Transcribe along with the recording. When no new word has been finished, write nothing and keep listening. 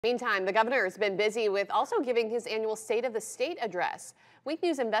Meantime, the governor has been busy with also giving his annual State of the State address. Week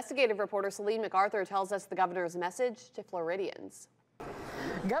News investigative reporter Celine MacArthur tells us the governor's message to Floridians.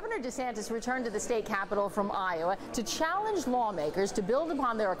 Governor DeSantis returned to the state capitol from Iowa to challenge lawmakers to build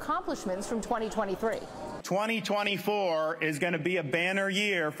upon their accomplishments from 2023. 2024 is going to be a banner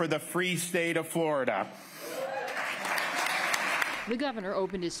year for the free state of Florida. The governor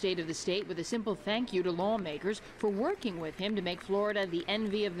opened his State of the State with a simple thank you to lawmakers for working with him to make Florida the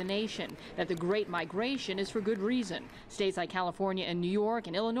envy of the nation, that the Great Migration is for good reason. States like California and New York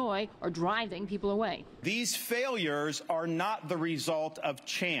and Illinois are driving people away. These failures are not the result of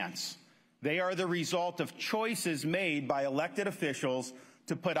chance. They are the result of choices made by elected officials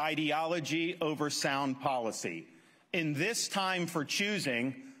to put ideology over sound policy. In this time for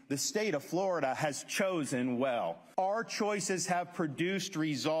choosing, the state of Florida has chosen well. Our choices have produced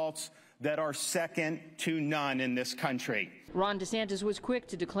results that are second to none in this country. Ron DeSantis was quick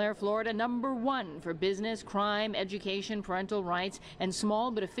to declare Florida #1 for business, crime, education, parental rights, and small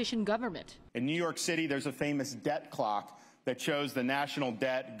but efficient government. In New York City, there's a famous debt clock that shows the national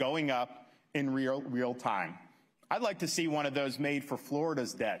debt going up in real time. I'd like to see one of those made for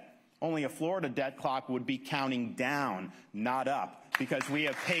Florida's debt. Only a Florida debt clock would be counting down, not up, because we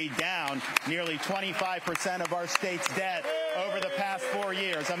have paid down nearly 25% of our state's debt over the past 4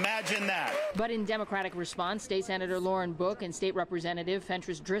 years. Imagine that. But in Democratic response, State Senator Lauren Book and State Representative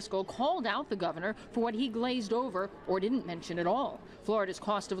Fentress Driscoll called out the governor for what he glazed over or didn't mention at all: Florida's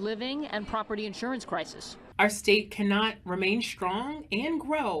cost of living and property insurance crisis. Our state cannot remain strong and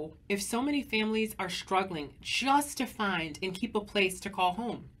grow if so many families are struggling just to find and keep a place to call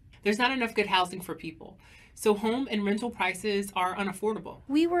home. There's not enough good housing for people, so home and rental prices are unaffordable.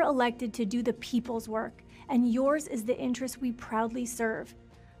 We were elected to do the people's work, and yours is the interest we proudly serve.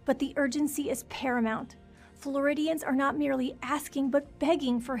 But the urgency is paramount. Floridians are not merely asking, but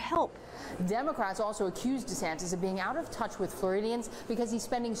begging for help. Democrats also accused DeSantis of being out of touch with Floridians because he's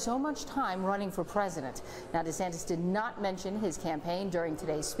spending so much time running for president. Now, DeSantis did not mention his campaign during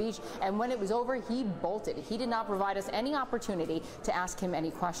today's speech, and when it was over, he bolted. He did not provide us any opportunity to ask him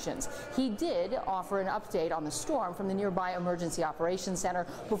any questions. He did offer an update on the storm from the nearby Emergency Operations Center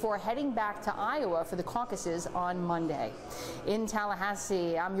before heading back to Iowa for the caucuses on Monday. In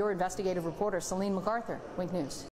Tallahassee, I'm your investigative reporter, Celine MacArthur, Wink News.